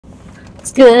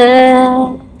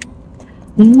Good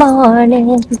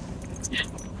morning.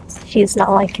 She's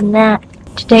not liking that.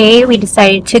 Today we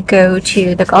decided to go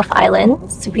to the Gulf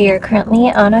Islands. We are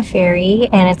currently on a ferry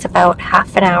and it's about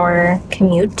half an hour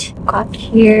commute. Got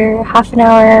here half an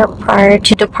hour prior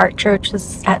to departure, which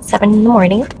is at 7 in the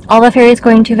morning. All the ferries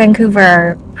going to Vancouver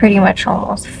are pretty much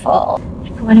almost full.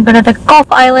 If you want to go to the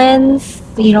Gulf Islands,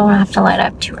 you don't have to line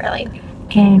up too early.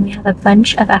 And we have a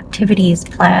bunch of activities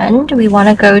planned. We want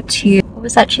to go to, what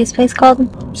was that cheese place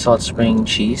called? Salt Spring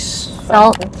Cheese.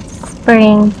 Salt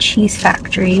Spring Cheese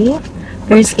Factory.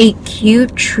 There's a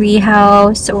cute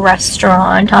treehouse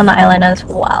restaurant on the island as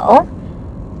well.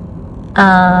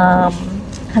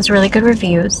 Has really good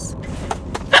reviews.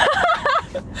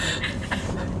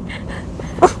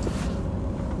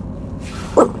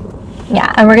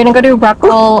 Yeah, and we're gonna go to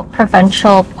Rockville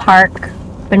Provincial Park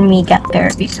when we get there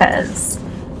because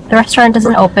the restaurant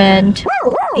doesn't open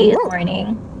till 8 in the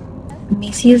morning.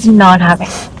 Macy is not having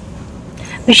it,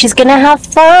 but she's gonna have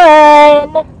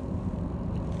fun.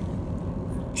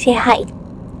 Say hi.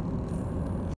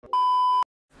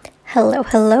 Hello,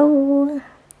 hello.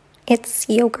 It's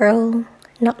your girl,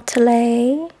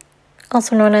 Nataleh,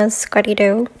 also known as Scotty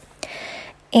Doe.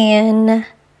 And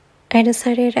I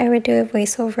decided I would do a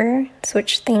voiceover,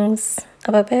 switch things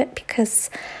up a bit because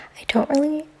I don't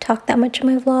really talk that much in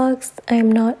my vlogs.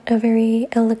 I'm not a very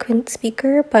eloquent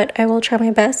speaker, but I will try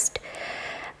my best.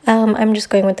 I'm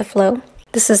just going with the flow.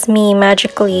 This is me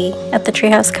magically at the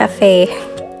Treehouse Cafe,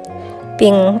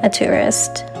 being a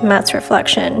tourist. Matt's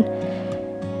reflection,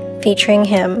 featuring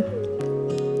him.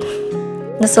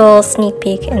 This little sneak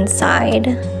peek inside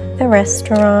the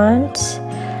restaurant.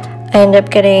 I ended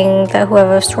up getting the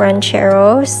huevos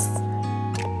rancheros.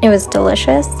 It was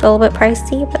delicious, a little bit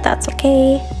pricey, but that's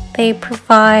okay. They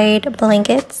provide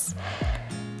blankets,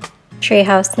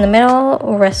 treehouse in the middle,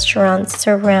 restaurants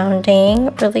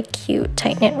surrounding, really cute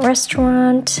tight-knit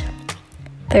restaurant.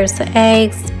 There's the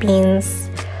eggs, beans,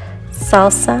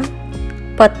 salsa,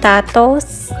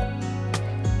 potatoes,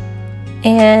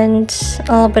 and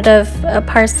a little bit of a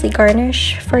parsley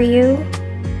garnish for you.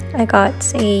 I got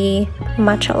a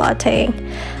matcha latte.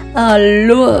 I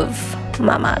love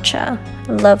my matcha.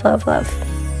 Love, love, love.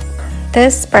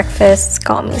 This breakfast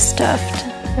got me stuffed.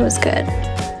 It was good.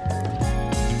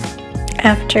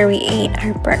 After we ate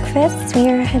our breakfast, we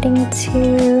are heading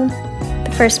to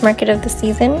the first market of the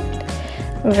season.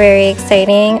 Very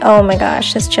exciting. Oh my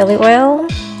gosh, this chili oil.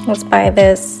 Let's buy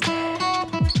this.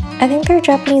 I think they're a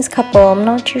Japanese couple. I'm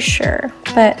not too sure.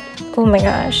 But oh my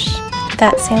gosh,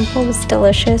 that sample was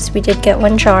delicious. We did get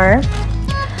one jar.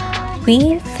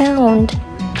 We found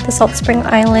the Salt Spring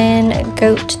Island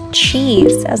goat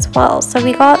cheese as well. So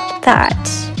we got that.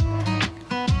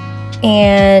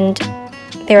 And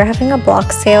they were having a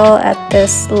block sale at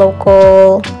this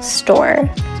local store.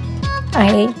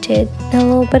 I did a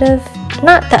little bit of,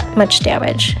 not that much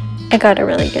damage. I got a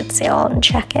really good sale on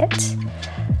Check-It.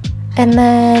 And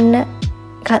then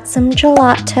got some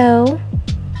gelato.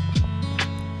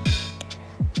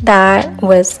 That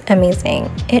was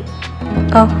amazing.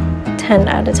 10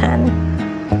 out of 10.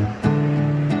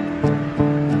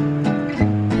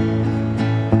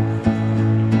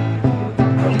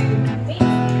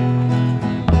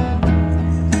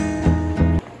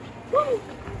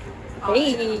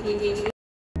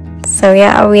 So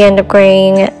yeah, we end up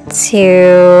going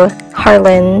to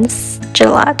Harlan's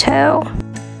Gelato.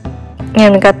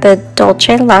 And we got the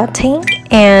Dolce Latte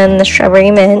and the Strawberry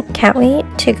Mint. Can't wait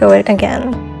to go it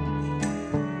again.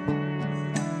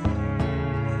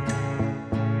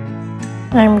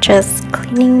 I'm just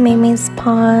cleaning Maymay's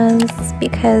paws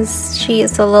because she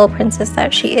is the little princess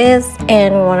that she is,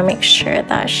 and we want to make sure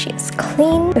that she is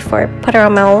clean before I put her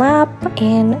on my lap.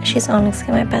 And she's honestly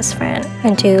my best friend.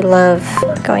 I do love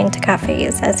going to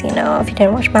cafes, as you know. If you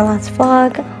didn't watch my last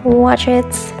vlog, watch it.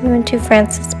 We went to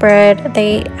Francis Bread.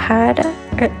 They had,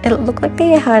 it looked like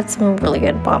they had some really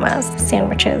good bomb-ass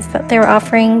sandwiches that they were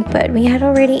offering, but we had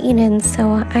already eaten,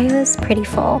 so I was pretty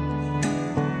full.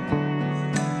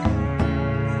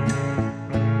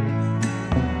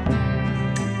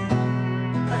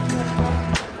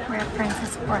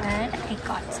 Bread. I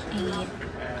got a,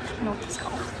 what's this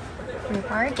called?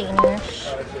 Rhubarb Danish,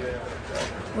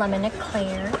 lemon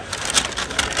eclair,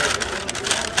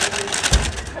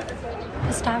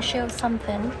 pistachio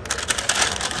something,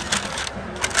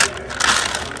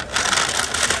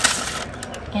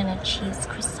 and a cheese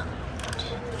croissant.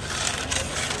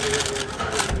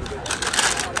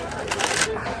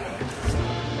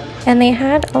 And they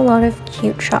had a lot of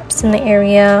cute shops in the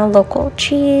area. Local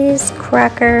cheese,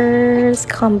 crackers,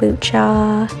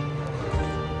 kombucha,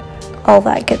 all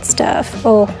that good stuff.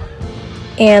 Oh,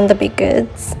 and the baked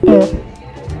goods.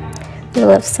 We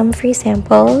left some free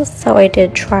samples, so I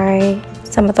did try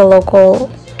some of the local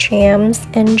jams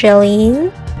and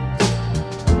jellies.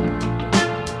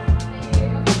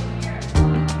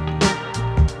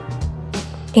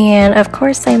 And of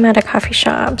course I'm at a coffee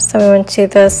shop, so we went to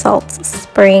the Salt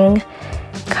Spring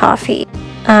Coffee.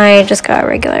 I just got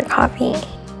regular coffee.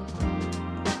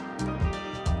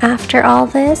 After all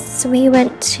this, we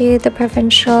went to the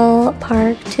provincial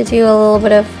park to do a little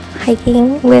bit of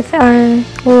hiking with our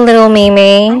little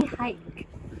Mei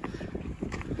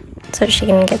so she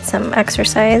can get some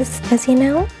exercise, as you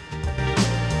know.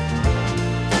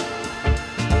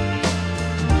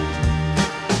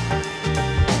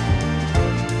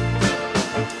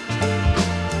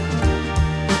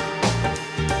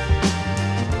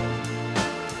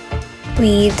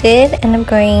 We did end up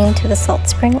going to the Salt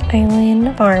Spring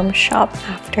Island farm shop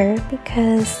after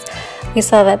because we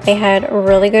saw that they had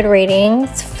really good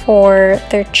ratings for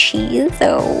their cheese.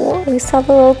 So we saw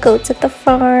the little goats at the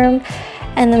farm,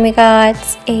 and then we got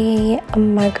a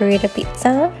margarita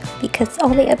pizza because all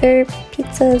the other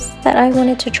pizzas that I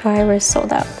wanted to try were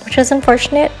sold out, which was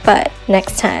unfortunate, but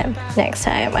next time.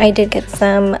 I did get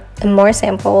some more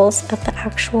samples at the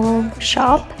actual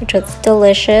shop, which was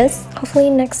delicious. Hopefully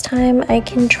next time I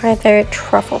can try their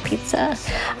truffle pizza.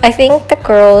 I think the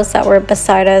girls that were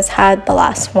beside us had the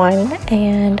last one,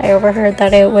 and I overheard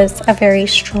that it was a very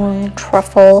strong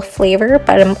truffle flavor,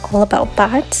 but I'm all about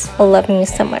that. I love me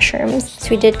some mushrooms. So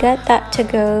we did get that to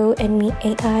go, and we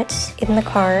ate that in the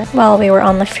car while we were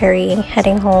on the ferry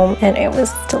heading home, and it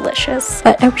was delicious.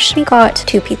 But I wish we got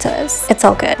 2 pizzas. It's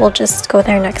all good. We'll just go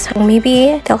there next time.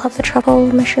 Maybe they'll have the truffle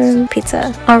mushroom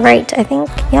pizza. Alright, I think,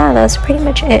 yeah, that was pretty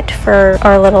much it for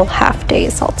our little half-day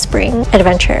Salt Spring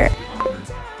adventure.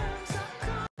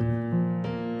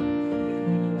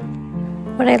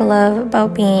 What I love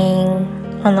about being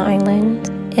on the island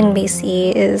in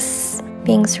BC is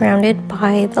being surrounded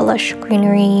by the lush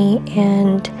greenery,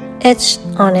 and it's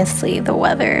honestly the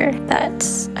weather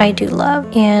that I do love.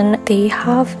 And they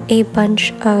have a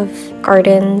bunch of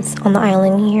gardens on the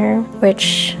island here,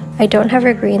 which I don't have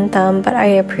a green thumb, but I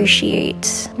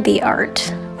appreciate the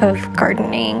art of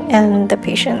gardening and the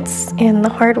patience and the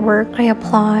hard work. I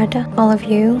applaud all of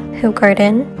you who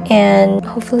garden, and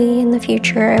hopefully in the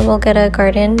future I will get a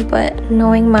garden, but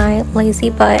knowing my lazy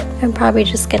butt, I'm probably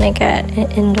just gonna get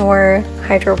an indoor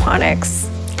hydroponics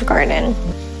garden.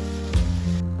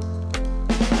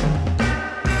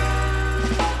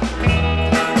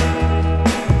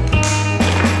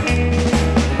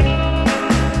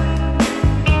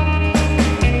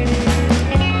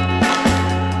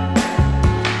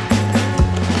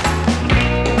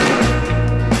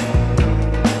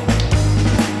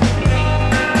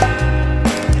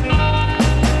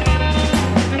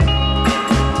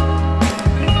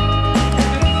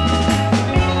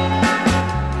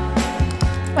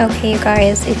 Okay, you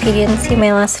guys, if you didn't see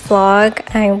my last vlog,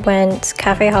 I went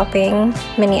cafe hopping,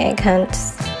 mini egg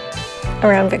hunts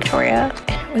around Victoria,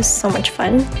 and it was so much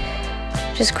fun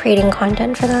just creating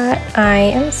content for that. I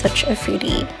am such a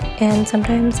foodie, and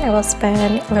sometimes I will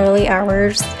spend literally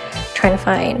hours trying to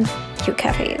find cute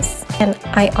cafes, and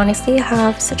I honestly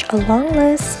have such a long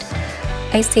list.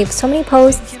 I saved so many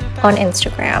posts on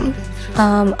Instagram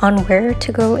on where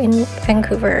to go in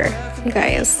Vancouver. You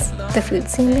guys, the food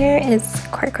scene there is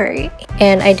quite great.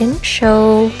 And I didn't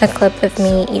show a clip of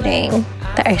me eating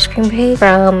the ice cream cake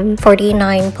from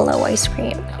 49 Below ice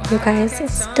cream. You guys,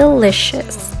 it's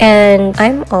delicious. And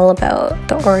I'm all about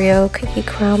the Oreo cookie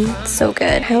crumb. It's so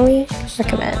good. Highly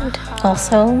recommend.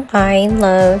 Also, I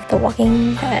love The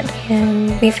Walking Dead.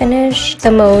 And we finished the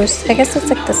most, I guess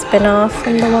it's like the spin-off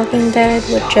from The Walking Dead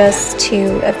with just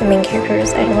 2 of the main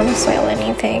characters. I don't want to spoil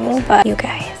anything, but you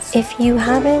guys, if you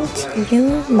haven't,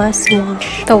 you must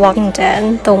watch The Walking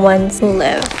Dead, The Ones Who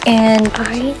Live. And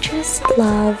I just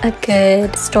love a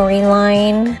good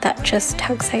storyline that just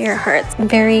tugs at your heart. It's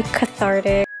very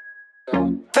cathartic.